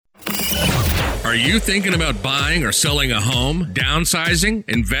Are you thinking about buying or selling a home, downsizing,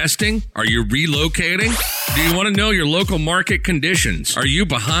 investing? Are you relocating? Do you want to know your local market conditions? Are you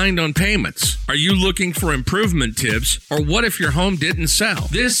behind on payments? Are you looking for improvement tips? Or what if your home didn't sell?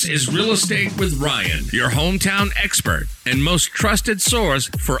 This is Real Estate with Ryan, your hometown expert and most trusted source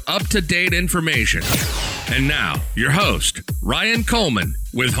for up-to-date information. And now, your host, Ryan Coleman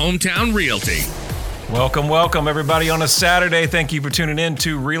with Hometown Realty. Welcome, everybody on a Saturday. Thank you for tuning in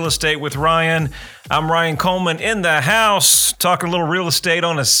to Real Estate with Ryan. I'm Ryan Coleman in the house, talking a little real estate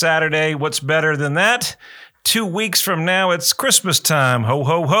on a Saturday. What's better than that? 2 weeks from now, it's Christmas time. Ho,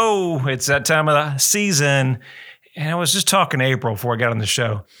 ho, ho. It's that time of the season. And I was just talking to April before I got on the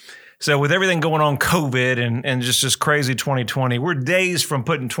show. So with everything going on, COVID and just crazy 2020, we're days from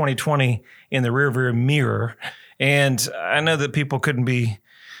putting 2020 in the rearview mirror. And I know that people couldn't be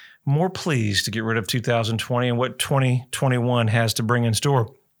more pleased to get rid of 2020 and what 2021 has to bring in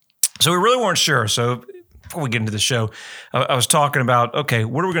store. So we really weren't sure. So before we get into the show, I was talking about, okay,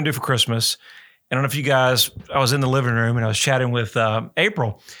 what are we going to do for Christmas? I don't know if you guys, I was in the living room and I was chatting with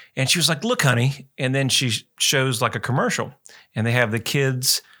April and she was like, look, honey. And then she shows like a commercial and they have the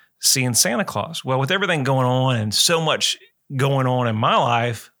kids seeing Santa Claus. Well, with everything going on and so much going on in my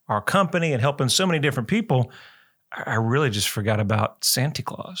life, our company and helping so many different people, I really just forgot about Santa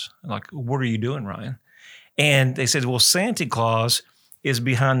Claus. Like, what are you doing, Ryan? And they said, well, Santa Claus is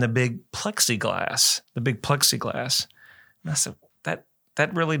behind the big plexiglass. And I said,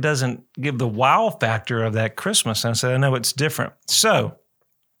 that really doesn't give the wow factor of that Christmas. And I said, I know it's different. So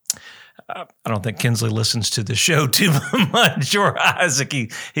I don't think Kinsley listens to the show too much, or Isaac,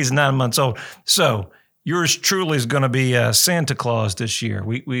 he's 9 months old. So yours truly is going to be Santa Claus this year.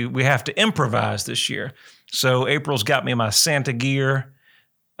 We have to improvise this year. So April's got me my Santa gear.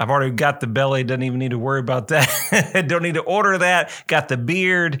 I've already got the belly. Doesn't even need to worry about that. Don't need to order that. Got the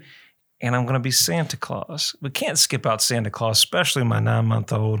beard. And I'm going to be Santa Claus. We can't skip out Santa Claus, especially my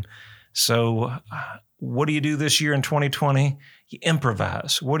 9-month-old. So what do you do this year in 2020? You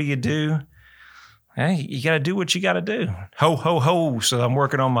improvise. What do you do? Hey, you got to do what you got to do. Ho, ho, ho. So I'm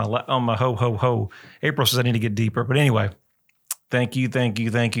working on my ho, ho, ho. April says I need to get deeper. But anyway, thank you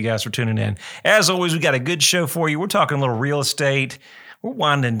guys for tuning in. As always, we got a good show for you. We're talking a little real estate. We're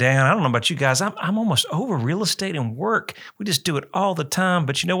winding down. I don't know about you guys. I'm almost over real estate and work. We just do it all the time.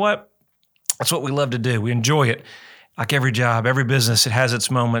 But you know what? That's what we love to do. We enjoy it. Like every job, every business, it has its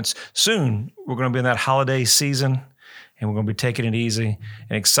moments. Soon, we're going to be in that holiday season. And we're going to be taking it easy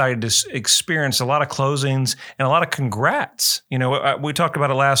and excited to experience a lot of closings and a lot of congrats. You know, we talked about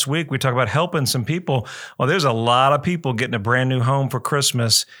it last week. We talked about helping some people. Well, there's a lot of people getting a brand new home for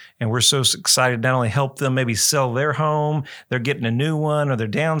Christmas. And we're so excited to not only help them maybe sell their home, they're getting a new one, or they're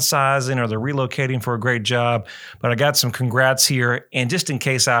downsizing, or they're relocating for a great job. But I got some congrats here. And just in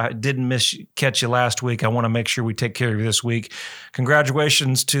case I didn't catch you last week, I want to make sure we take care of you this week.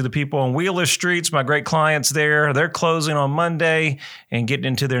 Congratulations to the people on Wheeler Streets, my great clients there. They're closing on Monday and getting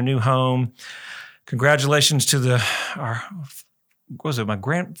into their new home. Congratulations to my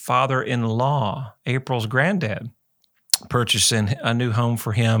grandfather-in-law, April's granddad, purchasing a new home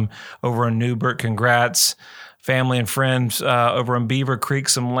for him over in Newbert. Congrats. Family and friends over in Beaver Creek,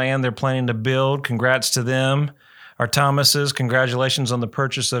 some land they're planning to build. Congrats to them. Our Thomases, congratulations on the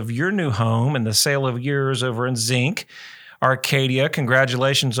purchase of your new home and the sale of yours over in Zinc. Arcadia,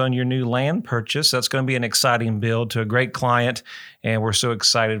 congratulations on your new land purchase. That's going to be an exciting build to a great client, and we're so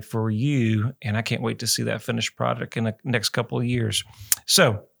excited for you, and I can't wait to see that finished product in the next couple of years.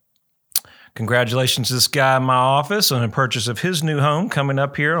 So congratulations to this guy in my office on the purchase of his new home coming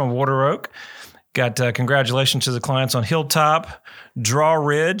up here on Water Oak. Got congratulations to the clients on Hilltop,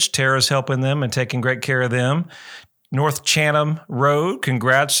 Drawridge. Tara's helping them and taking great care of them. North Chatham Road,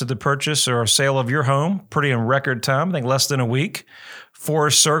 congrats to the purchase or sale of your home. Pretty in record time, I think less than a week.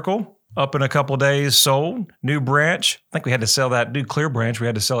 Forest Circle, up in a couple of days, sold. New Branch, I think we had to sell that. New Clear Branch, we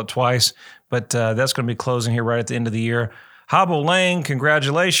had to sell it twice, but that's going to be closing here right at the end of the year. Hobble Lane,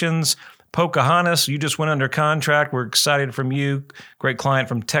 congratulations. Pocahontas, you just went under contract. We're excited from you. Great client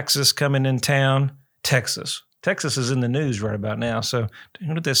from Texas coming in town. Texas is in the news right about now, so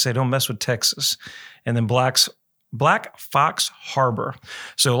what did they say? Don't mess with Texas. And then Black Fox Harbor.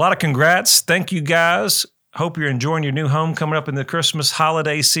 So a lot of congrats. Thank you, guys. Hope you're enjoying your new home coming up in the Christmas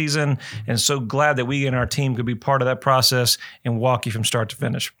holiday season, and so glad that we and our team could be part of that process and walk you from start to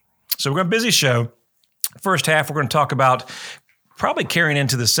finish. So we're going to busy show. First half, we're going to talk about probably carrying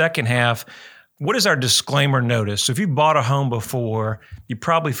into the second half. What is our disclaimer notice? So if you bought a home before, you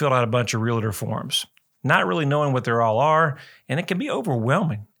probably filled out a bunch of realtor forms, not really knowing what they all are, and it can be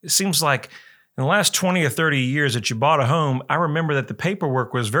overwhelming. It seems like In the last 20 or 30 years that you bought a home, I remember that the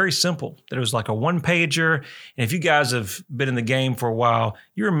paperwork was very simple, that it was like a one-pager. And if you guys have been in the game for a while,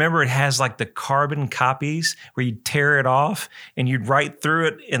 you remember it has like the carbon copies where you'd tear it off and you'd write through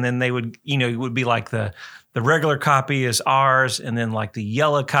it. And then they would, it would be like the regular copy is ours. And then like the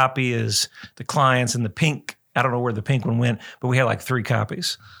yellow copy is the client's, and the pink, I don't know where the pink one went, but we had like 3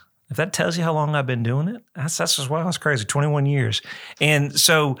 copies. If that tells you how long I've been doing it, that's just, wow, that's crazy, 21 years. And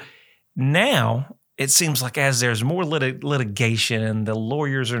so now it seems like as there's more litigation and the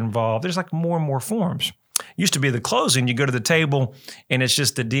lawyers are involved, there's like more and more forms. Used to be the closing, you go to the table and it's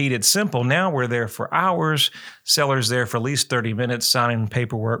just the deed, it's simple. Now we're there for hours, seller's there for at least 30 minutes signing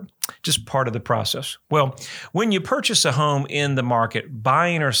paperwork, just part of the process. Well, when you purchase a home in the market,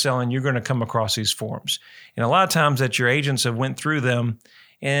 buying or selling, you're going to come across these forms. And a lot of times that your agents have went through them.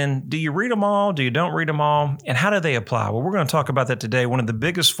 And do you read them all? Do you don't read them all? And how do they apply? Well, we're going to talk about that today. One of the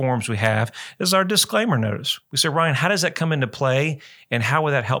biggest forms we have is our disclaimer notice. We say, Ryan, how does that come into play? And how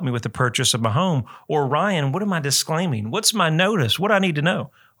would that help me with the purchase of my home? Or Ryan, what am I disclaiming? What's my notice? What do I need to know?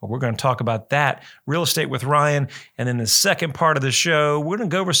 Well, we're going to talk about that, Real Estate with Ryan. And then the second part of the show, we're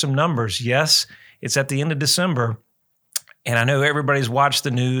going to go over some numbers. Yes, it's at the end of December. And I know everybody's watched the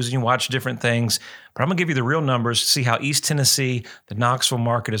news and you watch different things, but I'm going to give you the real numbers to see how East Tennessee, the Knoxville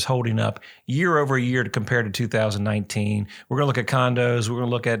market is holding up year over year compared to 2019. We're going to look at condos. We're going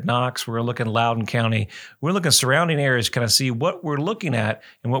to look at Knox. We're going to look at Loudoun County. We're going to look at surrounding areas to kind of see what we're looking at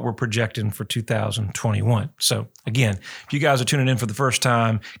and what we're projecting for 2021. So again, if you guys are tuning in for the first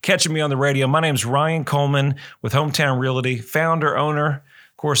time, catching me on the radio, my name is Ryan Coleman with Hometown Realty, founder, owner.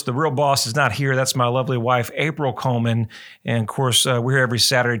 Of course, the real boss is not here. That's my lovely wife, April Coleman. And of course, we're here every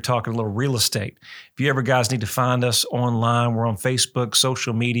Saturday talking a little real estate. If you ever guys need to find us online, we're on Facebook,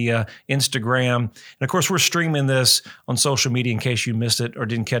 social media, Instagram. And of course, we're streaming this on social media in case you missed it or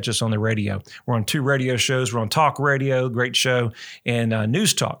didn't catch us on the radio. We're on 2 radio shows. We're on Talk Radio, great show, and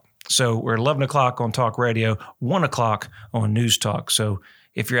News Talk. So we're at 11 o'clock on Talk Radio, 1 o'clock on News Talk. So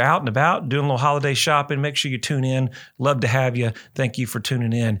if you're out and about doing a little holiday shopping, make sure you tune in. Love to have you. Thank you for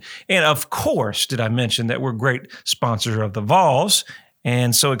tuning in. And of course, did I mention that we're great sponsors of the Vols?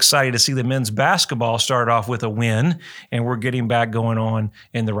 And so excited to see the men's basketball start off with a win, and we're getting back going on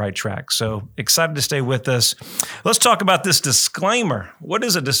in the right track. So excited to stay with us. Let's talk about this disclaimer. What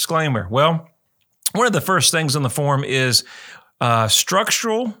is a disclaimer? Well, one of the first things on the form is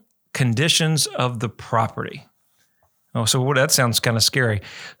structural conditions of the property. Oh, so that sounds kind of scary.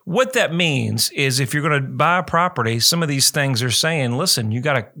 What that means is if you're going to buy a property, some of these things are saying, listen, you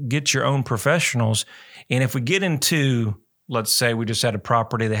got to get your own professionals. And if we get into, let's say we just had a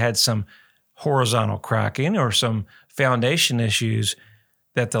property that had some horizontal cracking or some foundation issues,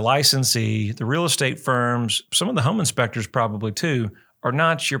 that the licensee, the real estate firms, some of the home inspectors probably too, are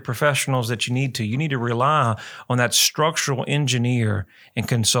not your professionals that you need to. You need to rely on that structural engineer and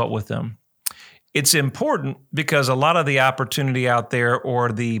consult with them. It's important because a lot of the opportunity out there or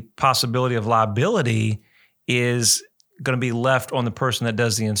the possibility of liability is going to be left on the person that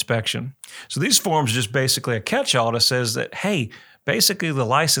does the inspection. So these forms are just basically a catch-all that says that, hey, basically the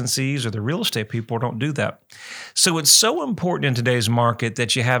licensees or the real estate people don't do that. So it's so important in today's market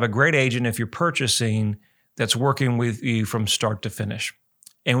that you have a great agent if you're purchasing that's working with you from start to finish.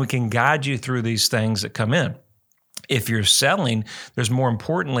 And we can guide you through these things that come in. If you're selling, there's more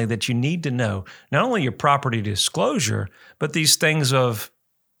importantly that you need to know not only your property disclosure, but these things of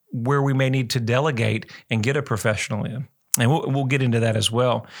where we may need to delegate and get a professional in. And we'll get into that as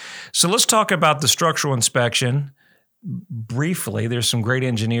well. So let's talk about the structural inspection briefly. There's some great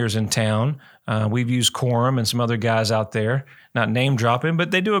engineers in town. We've used Quorum and some other guys out there, not name dropping,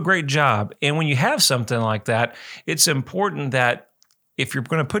 but they do a great job. And when you have something like that, it's important that if you're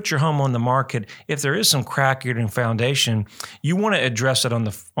going to put your home on the market, if there is some cracking in foundation, you want to address it on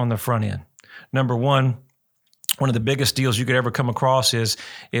the front end. Number one of the biggest deals you could ever come across is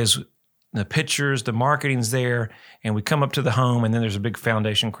the pictures, the marketing's there, and we come up to the home and then there's a big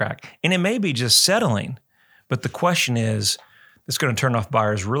foundation crack. And it may be just settling, but the question is, it's going to turn off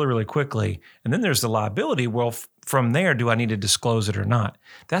buyers really, really quickly. And then there's the liability. Well, from there, do I need to disclose it or not?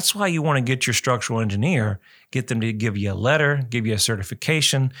 That's why you want to get your structural engineer, get them to give you a letter, give you a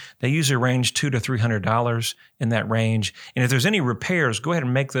certification. They usually range $200 to $300 in that range. And if there's any repairs, go ahead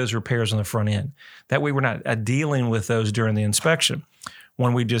and make those repairs on the front end. That way we're not dealing with those during the inspection.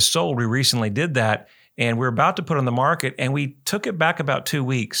 When we just sold, we recently did that, and we're about to put on the market, and we took it back about 2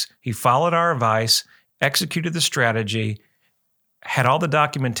 weeks. He followed our advice, executed the strategy, had all the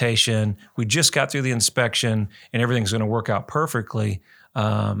documentation. We just got through the inspection and everything's going to work out perfectly.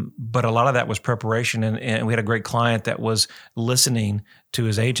 But a lot of that was preparation, and we had a great client that was listening to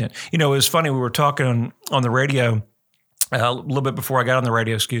his agent. You know, it was funny. We were talking on the radio a little bit before I got on the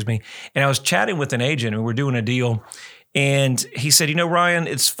radio, and I was chatting with an agent, and we were doing a deal, and he said, you know, Ryan,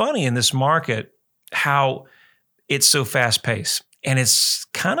 it's funny in this market how it's so fast paced. And it's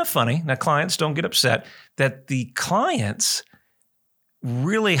kind of funny. Now, clients don't get upset that the clients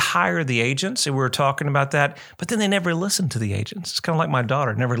really hire the agents, and we were talking about that, but then they never listen to the agents. It's kind of like my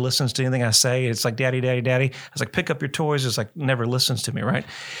daughter never listens to anything I say. It's like, daddy, daddy, daddy. I was like, pick up your toys. It's like, never listens to me, right?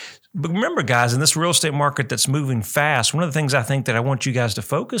 But remember, guys, in this real estate market that's moving fast, one of the things I think that I want you guys to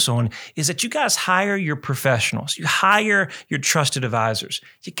focus on is that you guys hire your professionals. You hire your trusted advisors.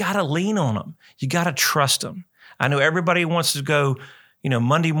 You got to lean on them. You got to trust them. I know everybody wants to go, you know,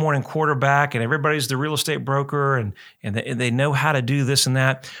 Monday morning quarterback, and everybody's the real estate broker, and they know how to do this and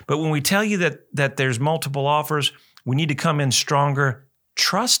that. But when we tell you that there's multiple offers, we need to come in stronger.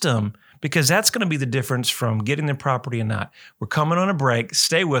 Trust them, because that's going to be the difference from getting the property and not. We're coming on a break.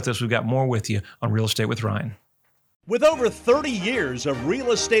 Stay with us. We've got more with you on Real Estate with Ryan. With over 30 years of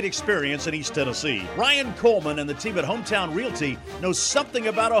real estate experience in East Tennessee, Ryan Coleman and the team at Hometown Realty know something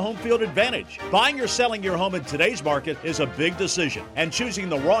about a home field advantage. Buying or selling your home in today's market is a big decision, and choosing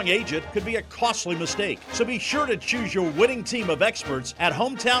the wrong agent could be a costly mistake. So be sure to choose your winning team of experts at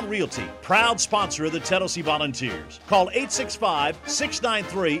Hometown Realty, proud sponsor of the Tennessee Volunteers. Call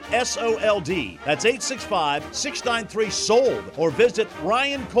 865-693-SOLD. That's 865-693-SOLD, or visit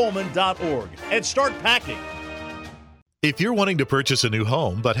ryancoleman.org and start packing. If you're wanting to purchase a new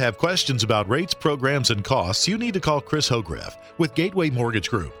home but have questions about rates, programs, and costs, you need to call Chris Hograff with Gateway Mortgage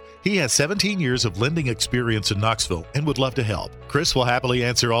Group. He has 17 years of lending experience in Knoxville and would love to help. Chris will happily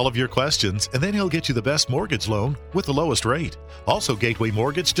answer all of your questions, and then he'll get you the best mortgage loan with the lowest rate. Also, Gateway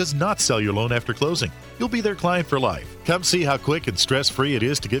Mortgage does not sell your loan after closing. You'll be their client for life. Come see how quick and stress-free it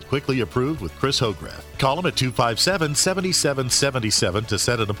is to get quickly approved with Chris Hograff. Call him at 257-7777 to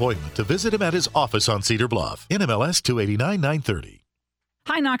set an appointment to visit him at his office on Cedar Bluff. NMLS 289930.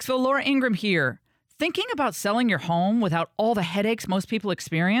 Hi, Knoxville. Laura Ingram here. Thinking about selling your home without all the headaches most people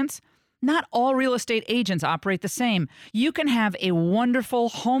experience? Not all real estate agents operate the same. You can have a wonderful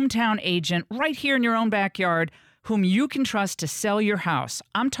hometown agent right here in your own backyard whom you can trust to sell your house.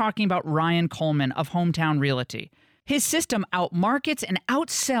 I'm talking about Ryan Coleman of Hometown Realty. His system outmarkets and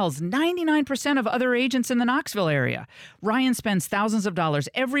outsells 99% of other agents in the Knoxville area. Ryan spends thousands of dollars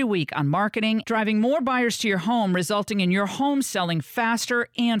every week on marketing, driving more buyers to your home, resulting in your home selling faster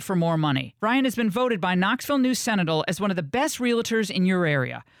and for more money. Ryan has been voted by Knoxville News Sentinel as one of the best realtors in your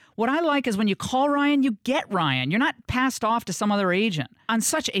area. What I like is when you call Ryan, you get Ryan. You're not passed off to some other agent. On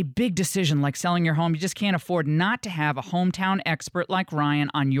such a big decision like selling your home, you just can't afford not to have a hometown expert like Ryan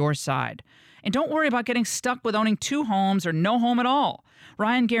on your side. And don't worry about getting stuck with owning 2 homes or no home at all.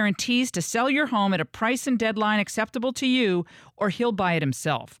 Ryan guarantees to sell your home at a price and deadline acceptable to you, or he'll buy it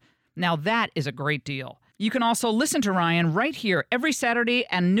himself. Now that is a great deal. You can also listen to Ryan right here every Saturday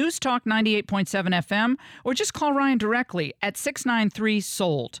at News Talk 98.7 FM, or just call Ryan directly at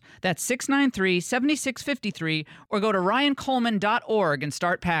 693-SOLD. That's 693-7653, or go to ryancoleman.org and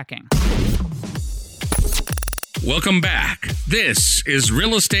start packing. Welcome back. This is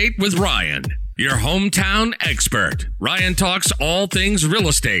Real Estate with Ryan, your hometown expert. Ryan talks all things real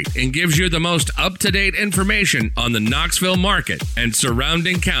estate and gives you the most up-to-date information on the Knoxville market and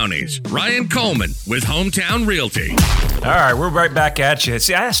surrounding counties. Ryan Coleman with Hometown Realty. All right, we're right back at you.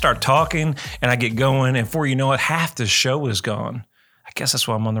 See, I start talking and I get going, and before you know it, half the show is gone. I guess that's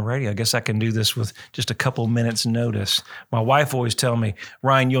why I'm on the radio. I guess I can do this with just a couple minutes notice. My wife always tell me,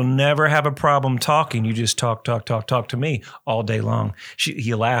 Ryan, you'll never have a problem talking. You just talk to me all day long.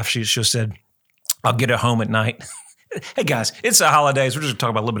 He laughed. She said, I'll get it home at night. Hey guys, it's the holidays. We're just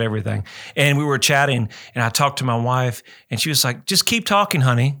talking about a little bit of everything. And we were chatting, and I talked to my wife, and she was like, just keep talking,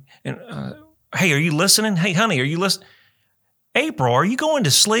 honey. And hey, are you listening? Hey, honey, are you listening? April, are you going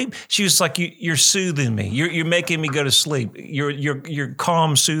to sleep? She was like, you're soothing me. You're making me go to sleep. Your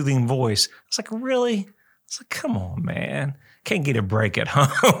calm, soothing voice. I was like, really? It's like, come on, man. Can't get a break at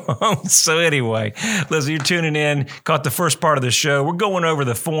home. So anyway, listen, you're tuning in, caught the first part of the show. We're going over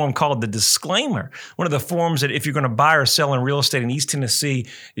the form called the disclaimer. One of the forms that if you're going to buy or sell in real estate in East Tennessee,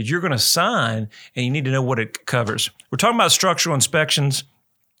 that you're going to sign, and you need to know what it covers. We're talking about structural inspections,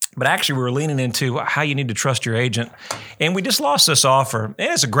 but actually we were leaning into how you need to trust your agent. And we just lost this offer. And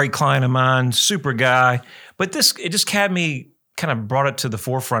it's a great client of mine, super guy. But it just had me kind of brought it to the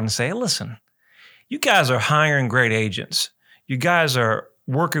forefront and say, hey, listen, you guys are hiring great agents. You guys are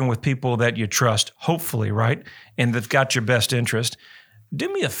working with people that you trust, hopefully, right? And they've got your best interest.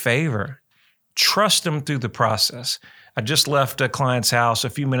 Do me a favor. Trust them through the process. I just left a client's house a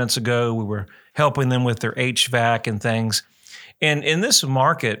few minutes ago. We were helping them with their HVAC and things. And in this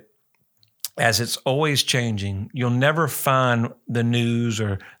market, as it's always changing, you'll never find the news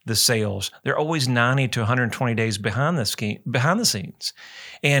or the sales. They're always 90 to 120 days behind the scenes.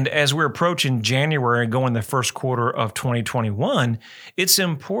 And as we're approaching January and going the first quarter of 2021, it's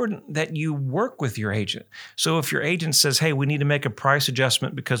important that you work with your agent. So if your agent says, hey, we need to make a price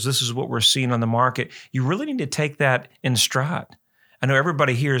adjustment because this is what we're seeing on the market, you really need to take that in stride. I know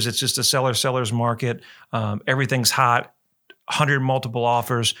everybody hears it's just a seller's market. Everything's hot. 100 multiple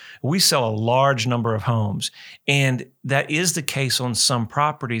offers. We sell a large number of homes. And that is the case on some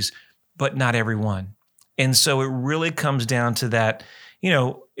properties, but not every one. And so it really comes down to that,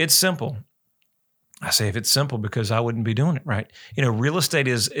 it's simple. I say if it's simple because I wouldn't be doing it right. Real estate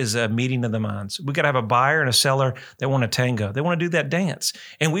is a meeting of the minds. We got to have a buyer and a seller that want to tango. They want to do that dance.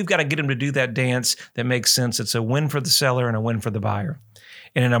 And we've got to get them to do that dance that makes sense. It's a win for the seller and a win for the buyer.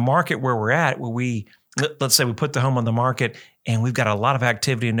 And in a market where we're at, where let's say we put the home on the market and we've got a lot of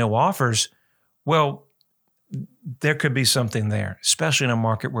activity and no offers, well, there could be something there, especially in a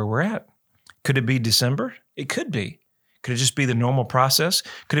market where we're at. Could it be December? It could be. Could it just be the normal process?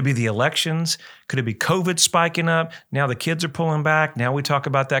 Could it be the elections? Could it be COVID spiking up? Now the kids are pulling back. Now we talk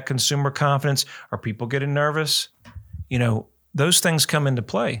about that consumer confidence. Are people getting nervous? Those things come into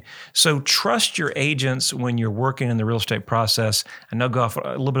play. So trust your agents when you're working in the real estate process. I know go off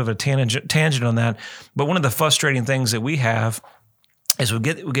a little bit of a tangent on that, but one of the frustrating things that we have is we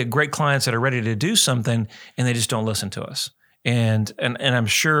get great clients that are ready to do something and they just don't listen to us. And I'm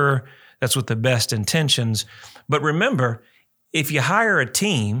sure that's with the best intentions. But remember, if you hire a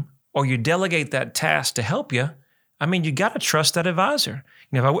team or you delegate that task to help you, you got to trust that advisor.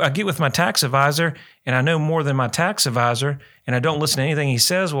 If I get with my tax advisor and I know more than my tax advisor and I don't listen to anything he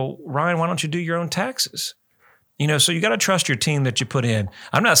says, well, Ryan, why don't you do your own taxes? So you got to trust your team that you put in.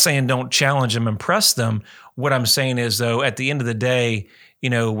 I'm not saying don't challenge them, impress them. What I'm saying is, though, at the end of the day,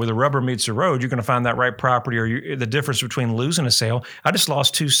 where the rubber meets the road, you're going to find that right property or the difference between losing a sale. I just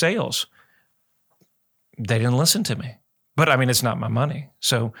lost 2 sales. They didn't listen to me. But it's not my money.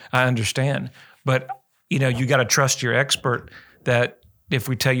 So I understand. But, you got to trust your expert that if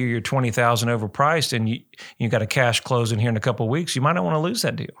we tell you you're $20,000 overpriced and you got a cash close in here in a couple of weeks, you might not want to lose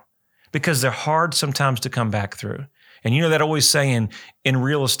that deal because they're hard sometimes to come back through. And that always saying in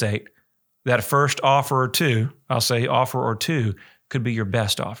real estate, that first offer or two, I'll say offer or two, could be your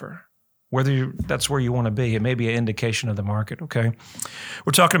best offer. Whether that's where you want to be, it may be an indication of the market, okay?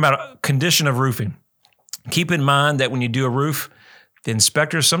 We're talking about a condition of roofing. Keep in mind that when you do a roof, the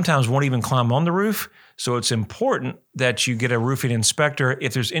inspectors sometimes won't even climb on the roof. So it's important that you get a roofing inspector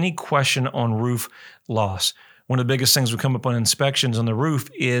if there's any question on roof loss. One of the biggest things we come up on inspections on the roof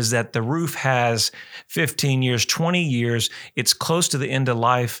is that the roof has 15 years, 20 years. It's close to the end of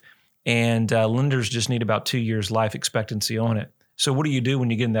life, and lenders just need about 2 years life expectancy on it. So what do you do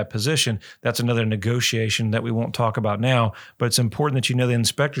when you get in that position? That's another negotiation that we won't talk about now, but it's important that you know the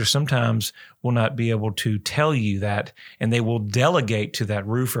inspector sometimes will not be able to tell you that, and they will delegate to that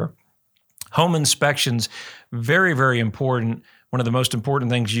roofer. Home inspections, very, very important. One of the most important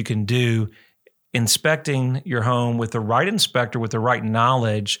things you can do, inspecting your home with the right inspector, with the right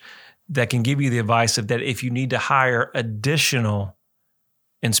knowledge that can give you the advice of that if you need to hire additional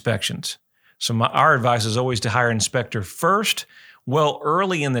inspections. So our advice is always to hire an inspector first,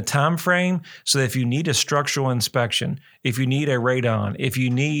 early in the time frame, so that if you need a structural inspection, if you need a radon, if you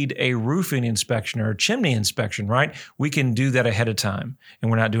need a roofing inspection or a chimney inspection, right, we can do that ahead of time, and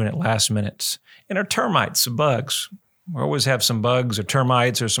we're not doing it last minutes. And our termites, bugs, we always have some bugs or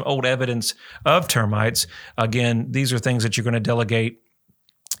termites or some old evidence of termites. Again, these are things that you're going to delegate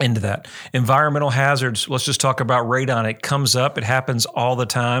into that. Environmental hazards, let's just talk about radon. It comes up, it happens all the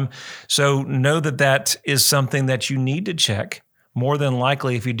time. So know that that is something that you need to check. More than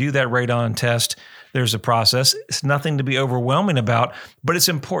likely, if you do that radon test, there's a process. It's nothing to be overwhelming about, but it's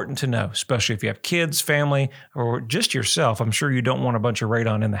important to know, especially if you have kids, family, or just yourself. I'm sure you don't want a bunch of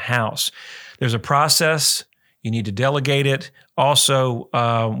radon in the house. There's a process. You need to delegate it. Also,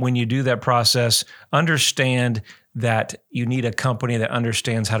 when you do that process, understand that you need a company that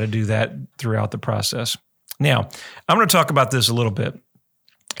understands how to do that throughout the process. Now, I'm going to talk about this a little bit,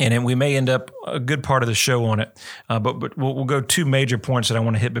 and we may end up a good part of the show on it, but we'll go 2 major points that I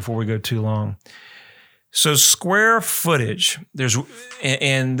want to hit before we go too long. So square footage,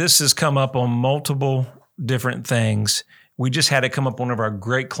 and this has come up on multiple different things. We just had it come up on one of our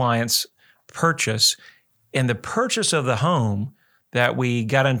great clients' purchase, and the purchase of the home that we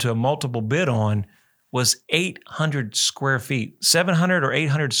got into a multiple bid on was 800 square feet, 700 or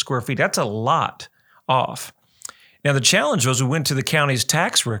 800 square feet. That's a lot off. Now, the challenge was we went to the county's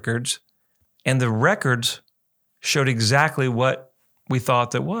tax records, and the records showed exactly what we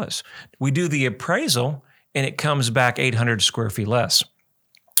thought that was. We do the appraisal, and it comes back 800 square feet less.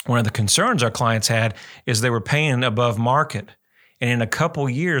 One of the concerns our clients had is they were paying above market. And in a couple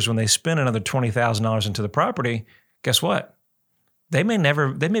years, when they spend another $20,000 into the property, guess what? They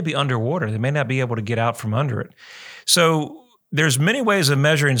may be underwater. They may not be able to get out from under it. So there's many ways of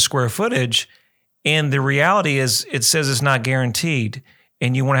measuring square footage. And the reality is it says it's not guaranteed,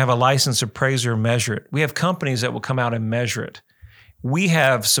 and you want to have a licensed appraiser measure it. We have companies that will come out and measure it. We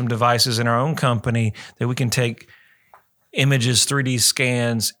have some devices in our own company that we can take images, 3D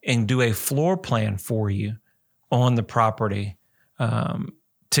scans, and do a floor plan for you on the property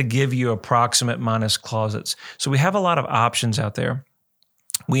to give you approximate minus closets. So we have a lot of options out there.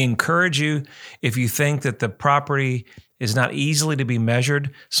 We encourage you, if you think that the property is not easily to be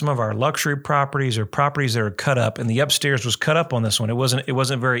measured. Some of our luxury properties are properties that are cut up, and the upstairs was cut up on this one. It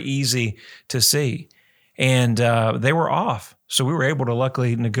wasn't very easy to see, and they were off. So we were able to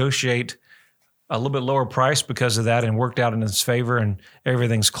luckily negotiate a little bit lower price because of that, and worked out in its favor, and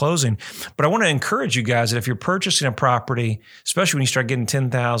everything's closing. But I want to encourage you guys that if you're purchasing a property, especially when you start getting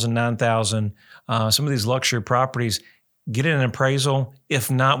 $10,000, $9,000, some of these luxury properties, get an appraisal. If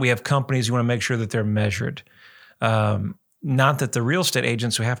not, we have companies you want to make sure that they're measured. Not that the real estate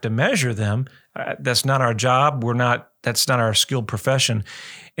agents who have to measure them, that's not our job. That's not our skilled profession.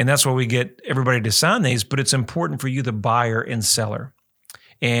 And that's why we get everybody to sign these, but it's important for you, the buyer and seller.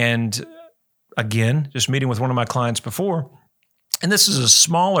 And again, just meeting with one of my clients before, and this is a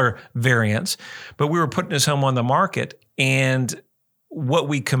smaller variance, but we were putting this home on the market, and what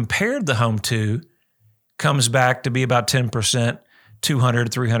we compared the home to comes back to be about 10%,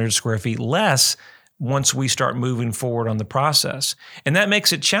 200, 300 square feet less once we start moving forward on the process. And that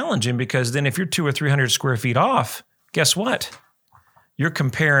makes it challenging, because then if you're 200 or 300 square feet off, guess what? You're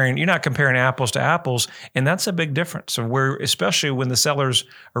not comparing apples to apples, and that's a big difference. So especially when the sellers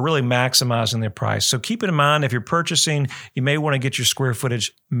are really maximizing their price. So keep it in mind, if you're purchasing, you may want to get your square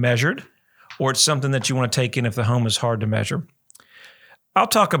footage measured, or it's something that you want to take in if the home is hard to measure. I'll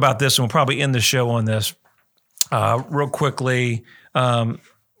talk about this, and we'll probably end the show on this real quickly.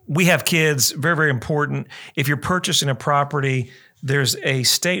 We have kids, very, very important. If you're purchasing a property, there's a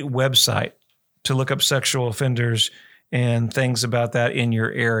state website to look up sexual offenders and things about that in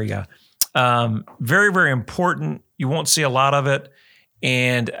your area. Very, very important. You won't see a lot of it,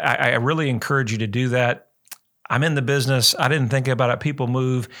 and I really encourage you to do that. I'm in the business. I didn't think about it. People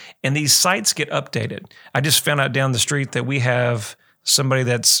move, and these sites get updated. I just found out down the street that we have somebody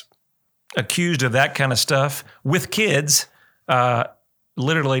that's accused of that kind of stuff with kids,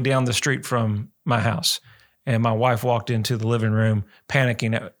 literally down the street from my house. And my wife walked into the living room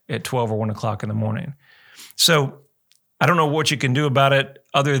panicking at 12 or 1 o'clock in the morning. So I don't know what you can do about it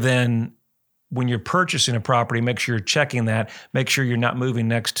other than when you're purchasing a property, make sure you're checking that. Make sure you're not moving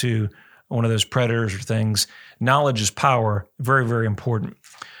next to one of those predators or things. Knowledge is power. Very, very important.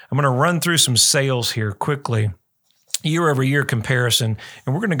 I'm going to run through some sales here quickly, year-over-year comparison,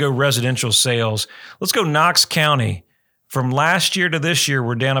 and we're going to go residential sales. Let's go Knox County. From last year to this year,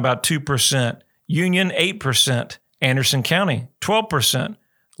 we're down about 2%. Union, 8%. Anderson County, 12%.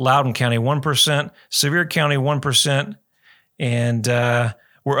 Loudoun County, 1%. Sevier County, 1%. And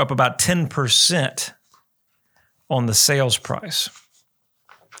we're up about 10% on the sales price.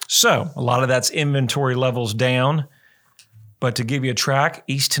 So a lot of that's inventory levels down. But to give you a track,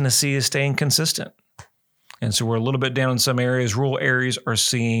 East Tennessee is staying consistent. And so we're a little bit down in some areas. Rural areas are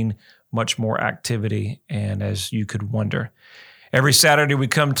seeing much more activity, and as you could wonder. Every Saturday we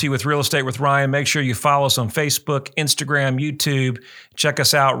come to you with Real Estate with Ryan. Make sure you follow us on Facebook, Instagram, YouTube. Check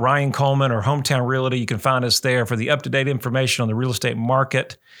us out, Ryan Coleman or Hometown Realty. You can find us there for the up-to-date information on the real estate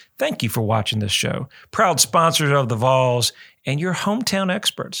market. Thank you for watching this show. Proud sponsors of the Vols and your hometown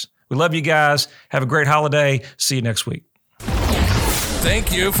experts. We love you guys. Have a great holiday. See you next week.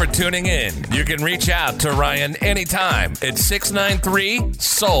 Thank you for tuning in. You can reach out to Ryan anytime at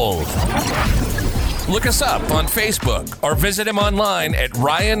 693-SOLD. Look us up on Facebook or visit him online at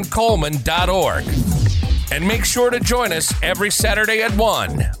ryancoleman.org. And make sure to join us every Saturday at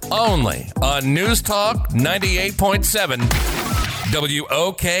 1, only on News Talk 98.7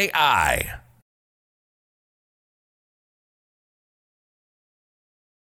 WOKI.